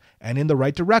enough and in the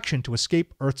right direction to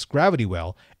escape Earth's gravity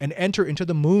well and enter into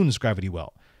the moon's gravity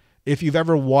well. If you've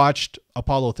ever watched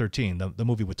Apollo 13, the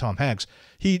movie with Tom Hanks,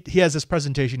 he has this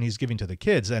presentation he's giving to the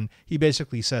kids, and he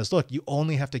basically says, look, you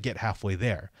only have to get halfway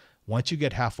there. Once you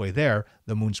get halfway there,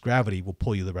 the moon's gravity will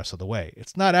pull you the rest of the way.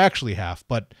 It's not actually half,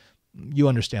 but you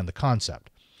understand the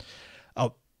concept.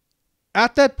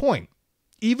 At that point,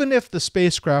 even if the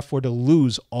spacecraft were to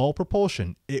lose all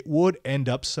propulsion, it would end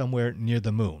up somewhere near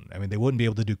the moon. I mean, they wouldn't be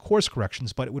able to do course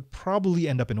corrections, but it would probably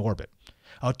end up in orbit.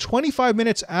 25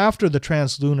 minutes after the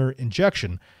translunar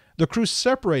injection, the crew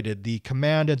separated the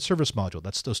command and service module.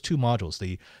 That's those two modules,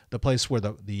 the place where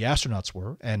the astronauts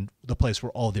were and the place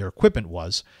where all their equipment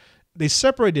was. They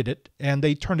separated it and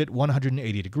they turned it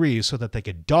 180 degrees so that they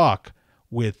could dock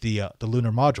with the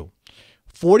lunar module.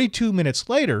 42 minutes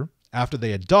later, after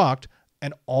they had docked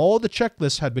and all the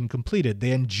checklists had been completed,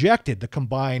 they injected the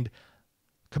combined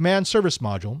command service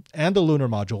module and the lunar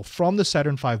module from the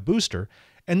Saturn V booster,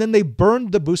 and then they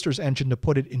burned the booster's engine to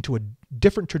put it into a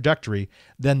different trajectory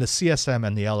than the CSM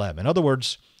and the LM. In other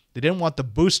words, they didn't want the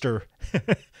booster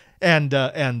and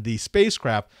the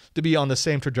spacecraft to be on the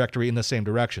same trajectory in the same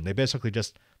direction. They basically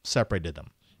just separated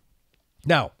them.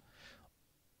 Now,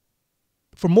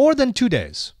 for more than 2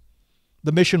 days,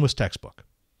 the mission was textbook.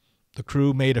 The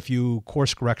crew made a few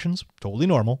course corrections, totally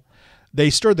normal. They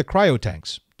stirred the cryo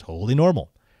tanks, totally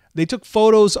normal. They took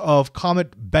photos of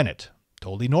Comet Bennett,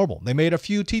 totally normal. They made a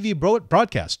few TV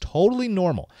broadcasts, totally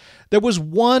normal. There was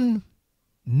one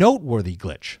noteworthy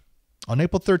glitch. On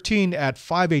April 13 at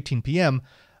 5:18 p.m.,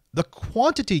 the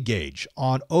quantity gauge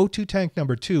on O2 tank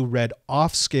number 2 read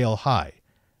off-scale high.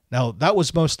 Now, that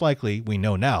was most likely, we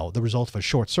know now, the result of a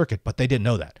short circuit, but they didn't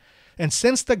know that. And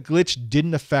since the glitch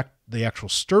didn't affect the actual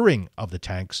stirring of the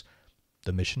tanks,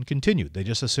 the mission continued. They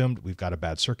just assumed we've got a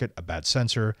bad circuit, a bad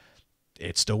sensor.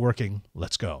 It's still working.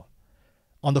 Let's go.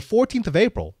 On the 14th of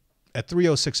April at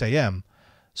 3:06 a.m.,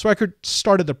 Stryker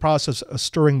started the process of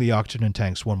stirring the oxygen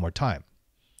tanks one more time.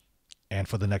 And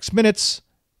for the next minute,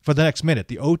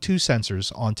 the O2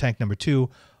 sensors on tank number 2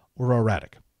 were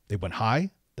erratic. They went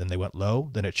high, then they went low,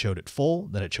 then it showed it full,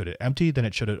 then it showed it empty, then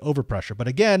it showed it overpressure. But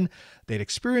again, they'd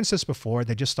experienced this before, and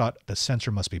they just thought the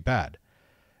sensor must be bad.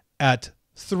 At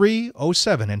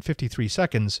 3:07 and 53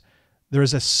 seconds, there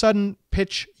is a sudden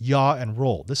pitch, yaw, and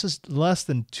roll. This is less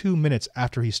than 2 minutes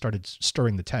after he started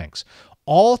stirring the tanks.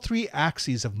 All 3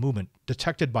 axes of movement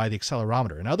detected by the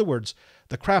accelerometer. In other words,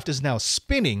 the craft is now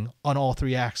spinning on all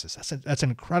 3 axes. That's an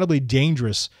incredibly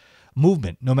dangerous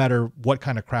movement, no matter what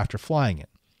kind of craft you're flying in.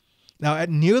 Now, at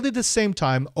nearly the same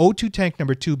time, O2 tank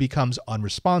number 2 becomes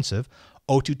unresponsive.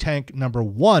 O2 tank number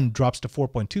 1 drops to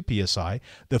 4.2 psi.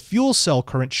 The fuel cell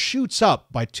current shoots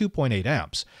up by 2.8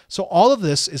 amps. So all of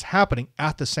this is happening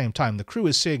at the same time. The crew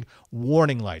is seeing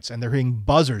warning lights, and they're hearing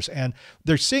buzzers, and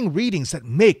they're seeing readings that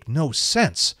make no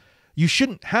sense. You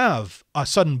shouldn't have a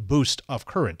sudden boost of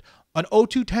current. An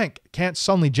O2 tank can't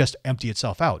suddenly just empty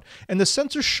itself out. And the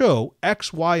sensors show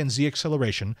X, Y, and Z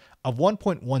acceleration of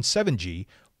 1.17 G,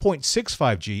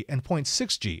 0.65 G, and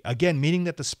 0.6 G, again meaning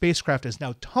that the spacecraft is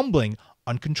now tumbling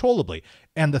uncontrollably,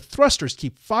 and the thrusters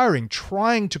keep firing,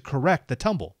 trying to correct the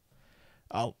tumble.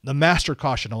 The master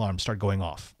caution alarms start going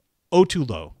off. O2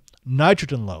 low,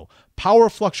 nitrogen low, power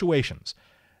fluctuations,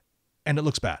 and it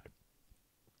looks bad.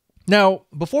 Now,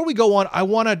 before we go on, I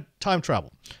want to time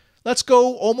travel. Let's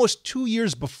go almost 2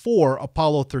 years before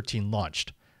Apollo 13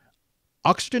 launched.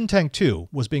 Oxygen Tank 2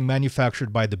 was being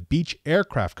manufactured by the Beech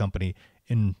Aircraft Company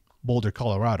in Boulder,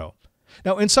 Colorado.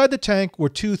 Now, inside the tank were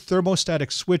 2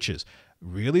 thermostatic switches.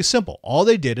 Really simple. All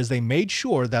they did is they made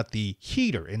sure that the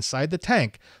heater inside the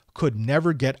tank could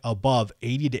never get above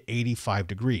 80 to 85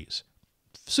 degrees.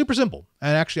 Super simple.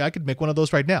 And actually, I could make one of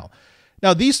those right now.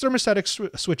 Now, these thermostatic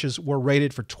switches were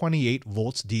rated for 28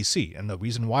 volts DC. And the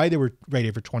reason why they were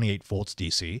rated for 28 volts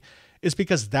DC is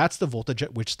because that's the voltage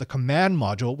at which the command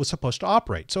module was supposed to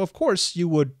operate. So, of course, you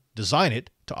would design it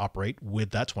to operate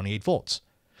with that 28 volts.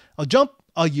 I'll jump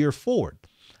a year forward.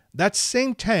 That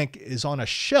same tank is on a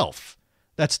shelf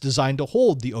that's designed to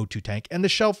hold the O2 tank, and the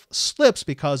shelf slips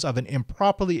because of an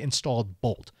improperly installed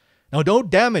bolt. Now, no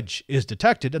damage is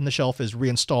detected, and the shelf is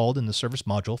reinstalled in the service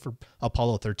module for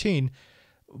Apollo 13,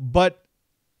 but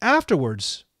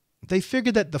afterwards, they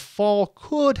figured that the fall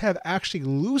could have actually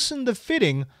loosened the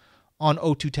fitting on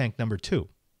O2 tank number 2.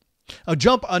 I'll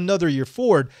jump another year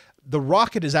forward. The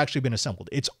rocket has actually been assembled.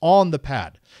 It's on the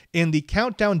pad. In the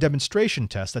countdown demonstration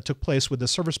test that took place with the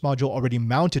service module already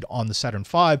mounted on the Saturn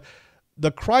V,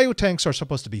 the cryo tanks are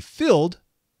supposed to be filled,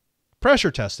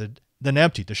 pressure tested, then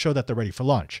emptied to show that they're ready for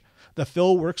launch. The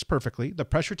fill works perfectly. The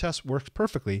pressure test works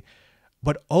perfectly.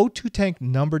 But O2 tank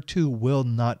number 2 will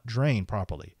not drain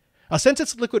properly. Now, since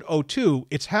it's liquid O2,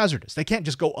 it's hazardous. They can't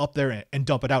just go up there and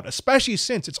dump it out, especially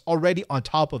since it's already on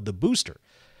top of the booster.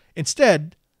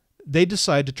 Instead, they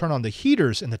decide to turn on the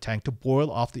heaters in the tank to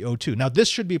boil off the O2. Now, this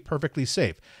should be perfectly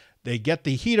safe. They get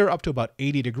the heater up to about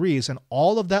 80 degrees, and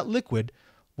all of that liquid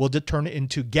will turn it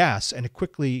into gas and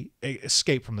quickly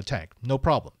escape from the tank. No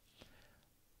problem.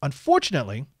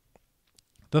 Unfortunately,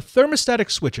 the thermostatic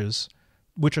switches,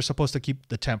 which are supposed to keep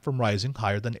the temp from rising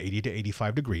higher than 80 to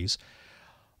 85 degrees,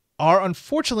 are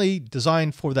unfortunately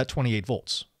designed for that 28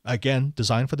 volts. Again,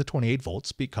 designed for the 28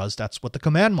 volts because that's what the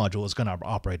command module is going to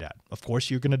operate at. Of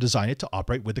course, you're going to design it to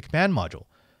operate with the command module.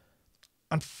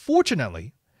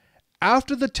 Unfortunately,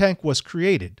 after the tank was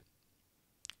created,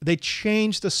 they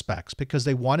changed the specs because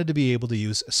they wanted to be able to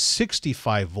use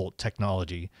 65 volt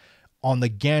technology on the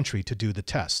gantry to do the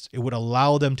test. It would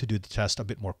allow them to do the test a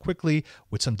bit more quickly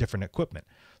with some different equipment.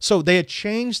 So they had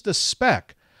changed the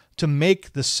spec to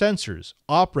make the sensors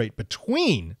operate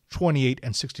between 28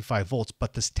 and 65 volts,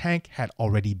 but this tank had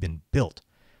already been built.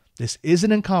 This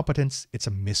isn't incompetence, it's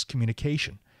a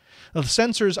miscommunication. Now, the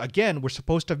sensors, again, were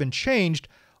supposed to have been changed,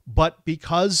 but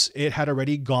because it had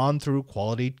already gone through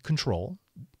quality control,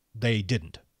 they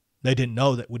didn't. They didn't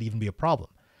know that would even be a problem.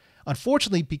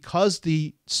 Unfortunately, because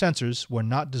the sensors were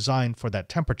not designed for that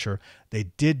temperature, they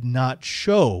did not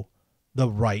show the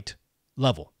right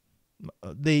level.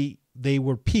 They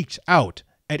were peaked out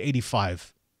at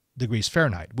 85 degrees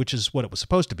Fahrenheit, which is what it was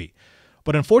supposed to be.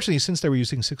 But unfortunately, since they were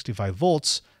using 65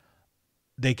 volts,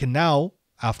 they can now,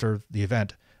 after the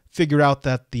event, figure out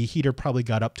that the heater probably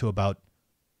got up to about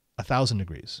 1,000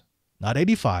 degrees. Not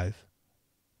 85,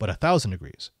 but 1,000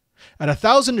 degrees. At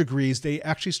 1,000 degrees, they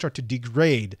actually start to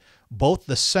degrade both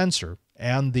the sensor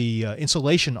and the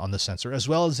insulation on the sensor, as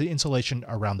well as the insulation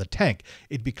around the tank.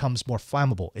 It becomes more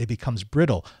flammable. It becomes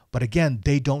brittle. But again,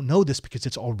 they don't know this because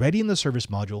it's already in the service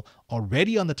module,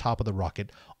 already on the top of the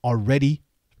rocket, already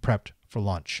prepped for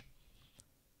launch.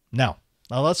 Now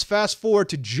let's fast forward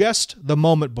to just the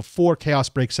moment before chaos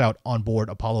breaks out on board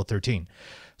Apollo 13.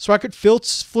 Rocket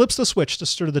flips the switch to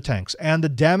stir the tanks, and the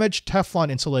damaged Teflon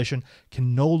insulation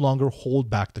can no longer hold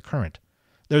back the current.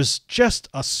 There's just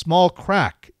a small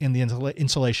crack in the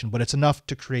insulation, but it's enough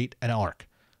to create an arc,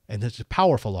 and it's a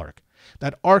powerful arc.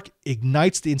 That arc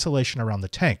ignites the insulation around the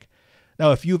tank.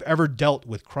 Now, if you've ever dealt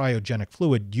with cryogenic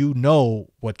fluid, you know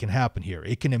what can happen here.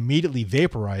 It can immediately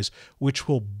vaporize, which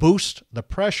will boost the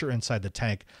pressure inside the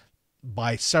tank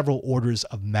by several orders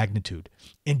of magnitude.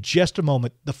 In just a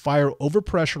moment, the fire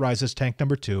overpressurizes tank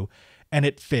number 2, and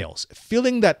it fails,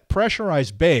 filling that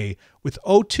pressurized bay with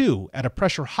O2 at a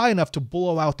pressure high enough to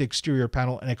blow out the exterior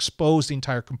panel and expose the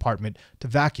entire compartment to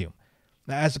vacuum.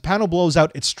 Now, as the panel blows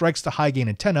out, it strikes the high-gain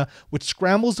antenna, which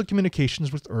scrambles the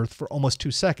communications with Earth for almost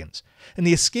 2 seconds. And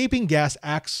the escaping gas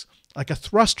acts like a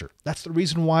thruster. That's the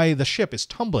reason why the ship is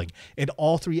tumbling in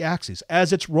all 3 axes.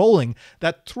 As it's rolling,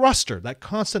 that thruster, that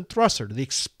constant thruster, the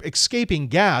escaping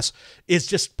gas is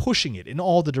just pushing it in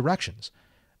all the directions.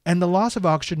 And the loss of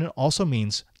oxygen also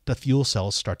means the fuel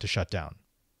cells start to shut down.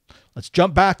 Let's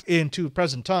jump back into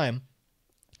present time.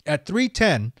 At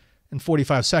 3:10 and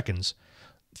 45 seconds,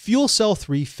 fuel cell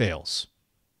 3 fails.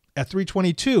 At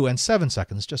 3:22 and 7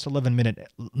 seconds, just 11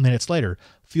 minutes later,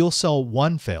 fuel cell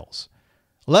 1 fails.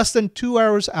 Less than 2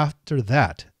 hours after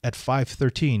that, at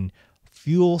 5:13,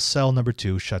 fuel cell number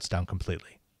 2 shuts down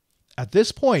completely. At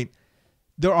this point,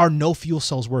 there are no fuel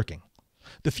cells working.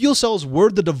 The fuel cells were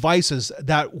the devices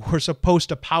that were supposed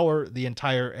to power the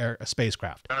entire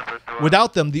spacecraft.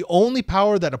 Without them, the only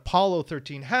power that Apollo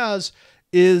 13 has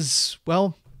is,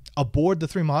 well, aboard the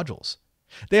 3 modules.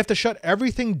 They have to shut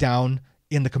everything down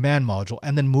in the command module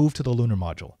and then move to the lunar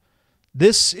module.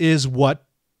 This is what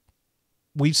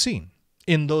we've seen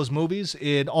in those movies,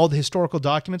 in all the historical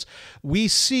documents. We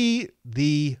see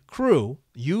the crew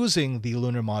using the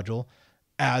lunar module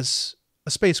as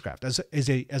a spacecraft, as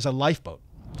a lifeboat.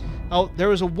 Now, there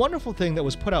was a wonderful thing that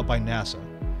was put out by NASA.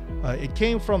 It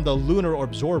came from the Lunar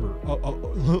Observer.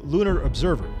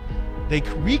 They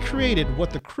recreated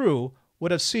what the crew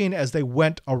would have seen as they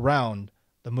went around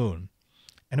the moon,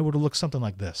 and it would have looked something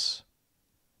like this.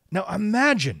 Now,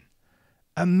 imagine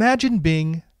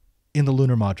being in the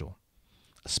lunar module,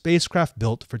 a spacecraft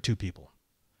built for 2 people,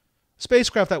 a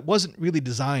spacecraft that wasn't really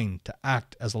designed to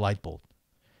act as a light bulb,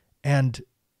 and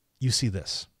you see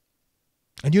this.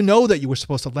 And you know that you were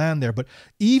supposed to land there, but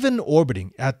even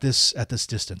orbiting at this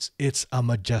distance, it's a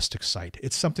majestic sight.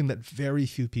 It's something that very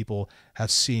few people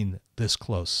have seen this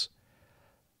close.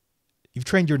 You've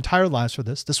trained your entire lives for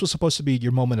this. This was supposed to be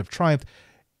your moment of triumph,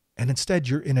 and instead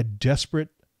you're in a desperate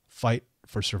fight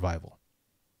for survival.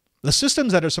 The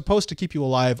systems that are supposed to keep you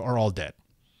alive are all dead.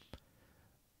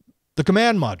 The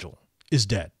command module is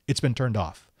dead. It's been turned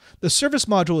off. The service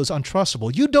module is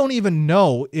untrustable. You don't even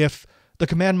know if the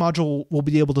command module will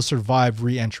be able to survive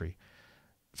re-entry.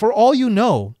 For all you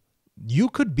know, you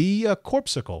could be a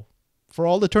corpuscle for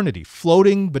all eternity,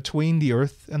 floating between the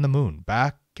Earth and the moon,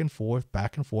 back and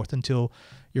forth until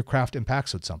your craft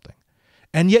impacts with something.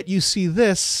 And yet you see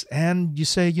this and you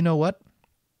say, you know what?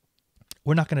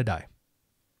 We're not going to die.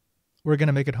 We're going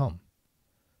to make it home.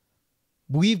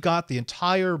 We've got the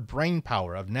entire brain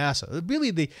power of NASA,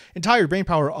 really the entire brain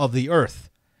power of the Earth,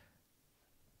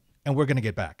 and we're going to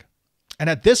get back. And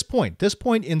at this point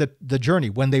in the journey,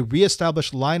 when they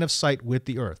reestablish line of sight with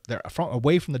the Earth, they're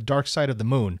away from the dark side of the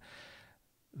moon,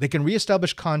 they can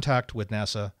reestablish contact with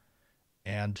NASA,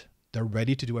 and they're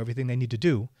ready to do everything they need to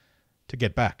do to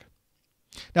get back.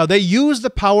 Now, they use the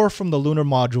power from the lunar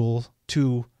module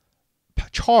to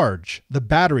charge the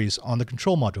batteries on the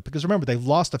control module, because remember, they've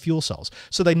lost the fuel cells.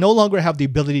 So they no longer have the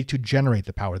ability to generate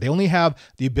the power. They only have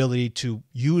the ability to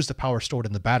use the power stored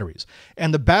in the batteries.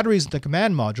 And the batteries in the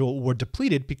command module were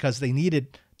depleted because they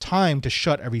needed time to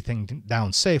shut everything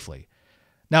down safely.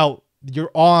 Now,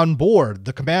 you're on board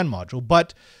the command module,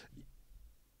 but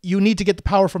you need to get the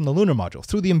power from the lunar module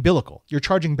through the umbilical. You're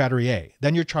charging battery A,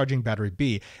 then you're charging battery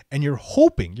B, and you're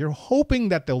hoping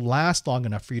that they'll last long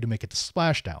enough for you to make it to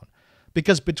splashdown.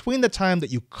 Because between the time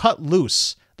that you cut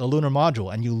loose the lunar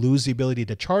module and you lose the ability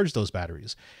to charge those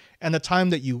batteries, and the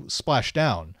time that you splash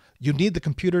down, you need the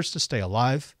computers to stay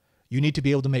alive. You need to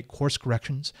be able to make course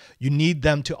corrections. You need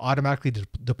them to automatically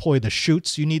deploy the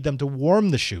chutes. You need them to warm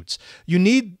the chutes. You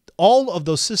need all of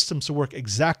those systems to work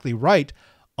exactly right.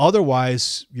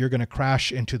 Otherwise, you're going to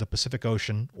crash into the Pacific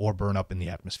Ocean or burn up in the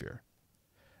atmosphere.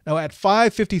 Now, at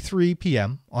 5:53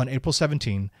 p.m. on April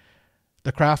 17,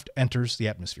 the craft enters the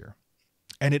atmosphere.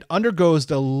 And it undergoes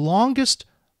the longest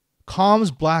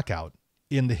comms blackout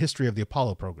in the history of the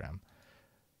Apollo program.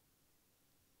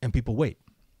 And people wait.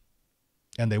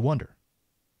 And they wonder.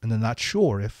 And they're not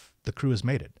sure if the crew has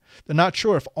made it. They're not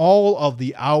sure if all of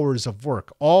the hours of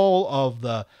work, all of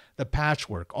the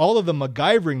patchwork, all of the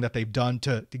MacGyvering that they've done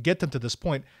to get them to this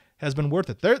point has been worth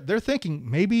it. They're thinking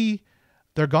maybe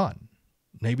they're gone.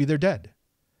 Maybe they're dead.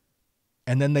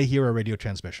 And then they hear a radio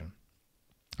transmission.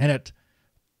 And at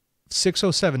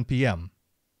 6:07 p.m.,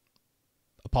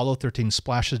 Apollo 13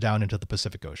 splashes down into the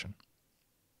Pacific Ocean.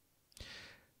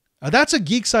 Now, that's a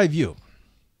geek's eye view.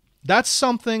 That's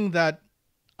something that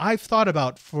I've thought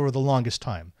about for the longest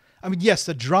time. I mean, yes,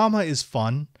 the drama is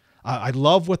fun. I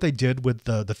love what they did with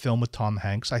the film with Tom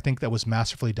Hanks. I think that was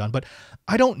masterfully done, but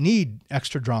I don't need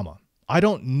extra drama. I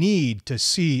don't need to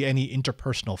see any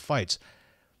interpersonal fights.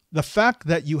 The fact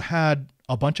that you had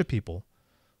a bunch of people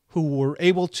who were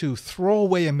able to throw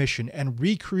away a mission and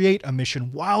recreate a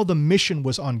mission while the mission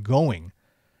was ongoing,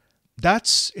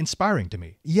 that's inspiring to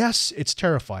me. Yes, it's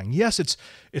terrifying. Yes,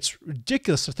 it's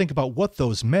ridiculous to think about what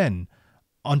those men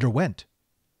underwent.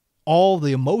 All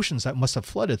the emotions that must have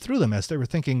flooded through them as they were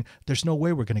thinking, there's no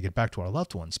way we're going to get back to our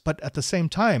loved ones. But at the same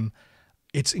time,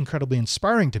 it's incredibly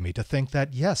inspiring to me to think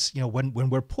that, yes, when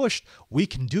we're pushed, we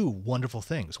can do wonderful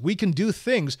things. We can do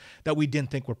things that we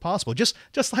didn't think were possible. Just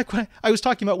like when I was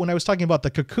talking about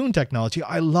the Kokoon technology,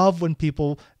 I love when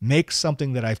people make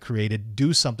something that I've created,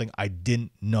 do something I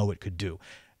didn't know it could do.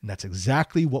 And that's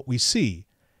exactly what we see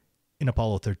in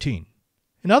Apollo 13.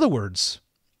 In other words,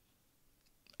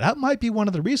 that might be one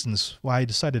of the reasons why I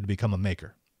decided to become a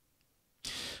maker.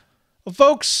 Well,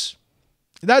 folks,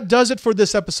 that does it for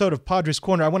this episode of Padre's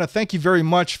Corner. I want to thank you very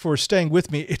much for staying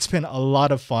with me. It's been a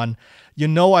lot of fun. You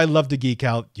know I love to geek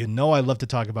out. You know I love to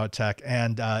talk about tech.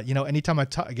 And, anytime I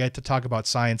get to talk about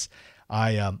science,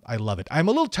 I love it. I'm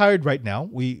a little tired right now.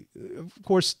 Of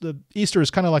course, the Easter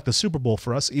is kind of like the Super Bowl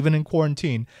for us, even in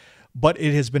quarantine. But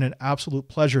it has been an absolute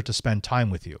pleasure to spend time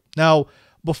with you. Now,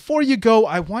 before you go,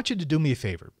 I want you to do me a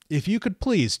favor. If you could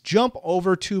please jump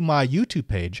over to my YouTube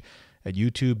page at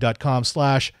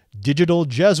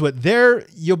youtube.com/digitaljesuit. There,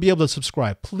 you'll be able to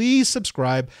subscribe. Please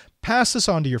subscribe. Pass this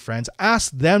on to your friends.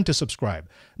 Ask them to subscribe.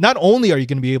 Not only are you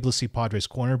going to be able to see Padre's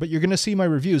Corner, but you're going to see my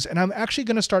reviews. And I'm actually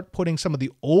going to start putting some of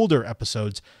the older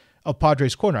episodes of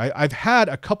Padre's Corner. I've had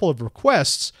a couple of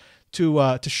requests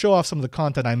to show off some of the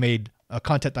content I made.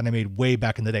 Content that I made way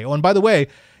back in the day. Oh, and by the way,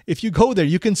 if you go there,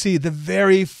 you can see the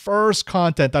very first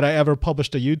content that I ever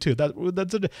published to YouTube.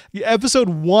 That's episode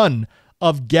 1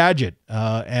 of Gadget.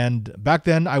 And back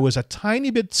then, I was a tiny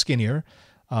bit skinnier,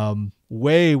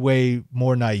 way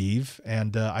more naive,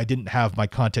 and I didn't have my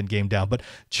content game down. But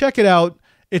check it out.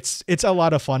 It's a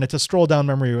lot of fun. It's a stroll down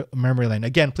memory lane.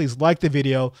 Again, please like the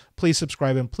video, please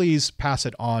subscribe, and please pass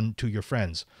it on to your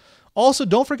friends. Also,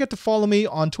 don't forget to follow me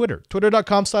on Twitter,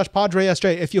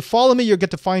 twitter.com/PadreSJ. If you follow me, you'll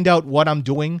get to find out what I'm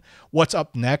doing, what's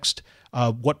up next,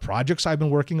 what projects I've been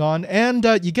working on, and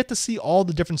you get to see all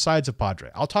the different sides of Padre.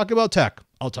 I'll talk about tech.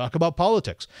 I'll talk about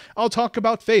politics. I'll talk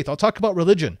about faith. I'll talk about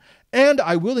religion. And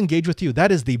I will engage with you. That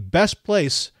is the best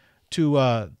place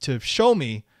to show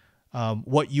me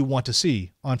what you want to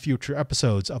see on future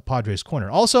episodes of Padre's Corner.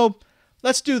 Also,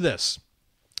 let's do this.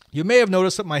 You may have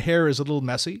noticed that my hair is a little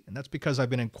messy, and that's because I've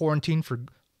been in quarantine for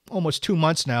almost 2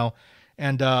 months now,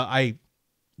 and I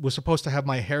was supposed to have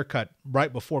my haircut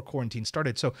right before quarantine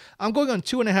started. So I'm going on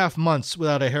 2.5 months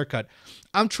without a haircut.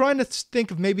 I'm trying to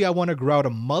think if maybe I want to grow out a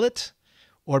mullet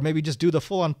or maybe just do the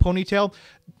full-on ponytail.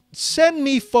 Send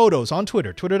me photos on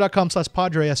Twitter,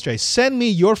 twitter.com/PadreSJ. Send me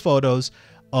your photos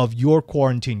of your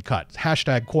quarantine cut,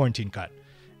 #quarantine cut.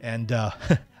 And I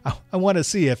want to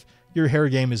see if your hair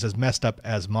game is as messed up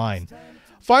as mine.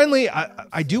 Finally,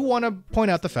 I do want to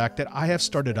point out the fact that I have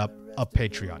started up a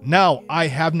Patreon. Now, I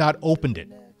have not opened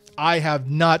it. I have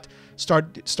not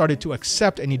started to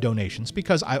accept any donations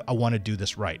because I want to do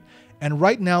this right. And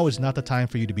right now is not the time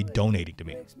for you to be donating to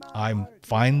me. I'm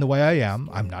fine the way I am.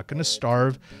 I'm not going to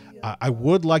starve. I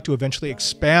would like to eventually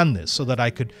expand this so that I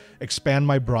could expand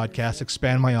my broadcast,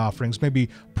 expand my offerings, maybe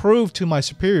prove to my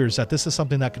superiors that this is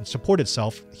something that can support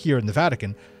itself here in the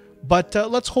Vatican. But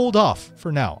let's hold off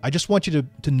for now. I just want you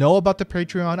to know about the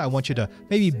Patreon. I want you to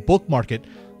maybe bookmark it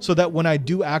so that when I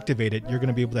do activate it, you're going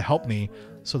to be able to help me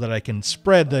so that I can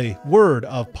spread the word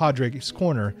of Padre's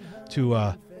Corner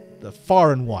to the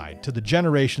far and wide, to the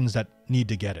generations that need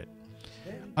to get it.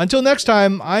 Until next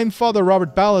time, I'm Father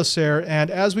Robert Ballecer,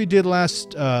 and as we did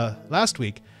last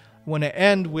week, I want to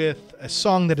end with a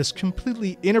song that is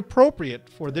completely inappropriate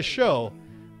for this show,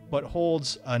 but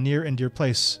holds a near and dear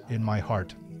place in my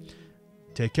heart.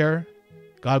 Take care,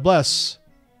 God bless,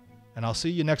 and I'll see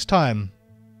you next time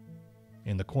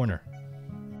in the corner.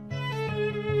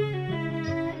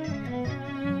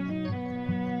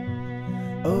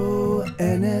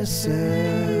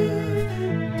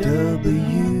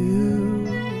 ONSFW